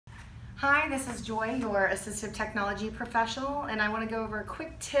Hi, this is Joy, your assistive technology professional, and I want to go over a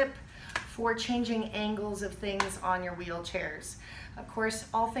quick tip for changing angles of things on your wheelchairs. Of course,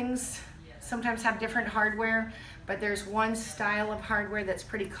 all things sometimes have different hardware, but there's one style of hardware that's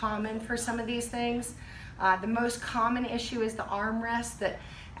pretty common for some of these things. The most common issue is the armrests that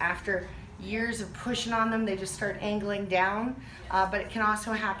after years of pushing on them, they just start angling down. But it can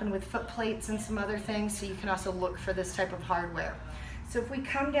also happen with footplates and some other things, so you can also look for this type of hardware. So if we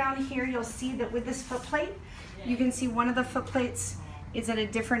come down here, you'll see that with this footplate, you can see one of the footplates is at a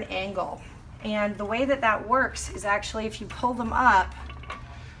different angle. And the way that that works is actually if you pull them up,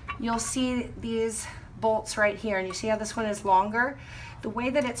 you'll see these bolts right here. And you see how this one is longer? The way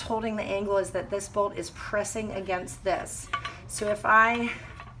that it's holding the angle is that this bolt is pressing against this. So if I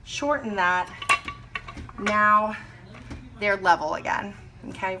shorten that, now they're level again.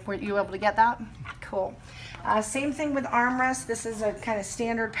 Okay, were you able to get that? Cool. Same thing with armrests. This is a kind of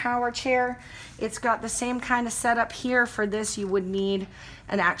standard power chair. It's got the same kind of setup here. For this, you would need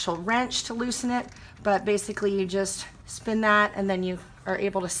an actual wrench to loosen it, but basically you just spin that and then you are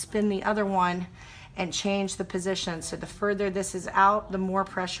able to spin the other one and change the position. So the further this is out, the more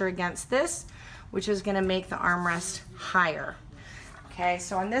pressure against this, which is going to make the armrest higher. Okay,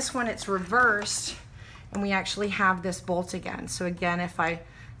 so on this one it's reversed and we actually have this bolt again. So again, if I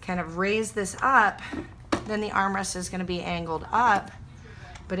kind of raise this up, then the armrest is going to be angled up,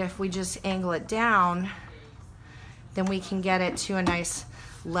 but if we just angle it down, then we can get it to a nice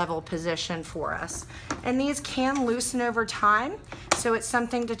level position for us. And these can loosen over time, so it's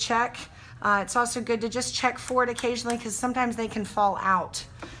something to check. It's also good to just check for it occasionally because sometimes they can fall out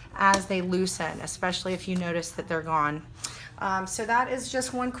as they loosen, especially if you notice that they're gone. So that is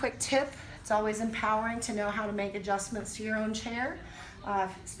just one quick tip. It's always empowering to know how to make adjustments to your own chair.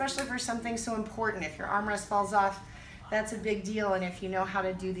 Especially for something so important. If your armrest falls off, that's a big deal, and if you know how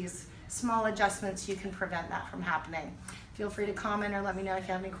to do these small adjustments, you can prevent that from happening. Feel free to comment or let me know if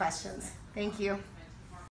you have any questions. Thank you.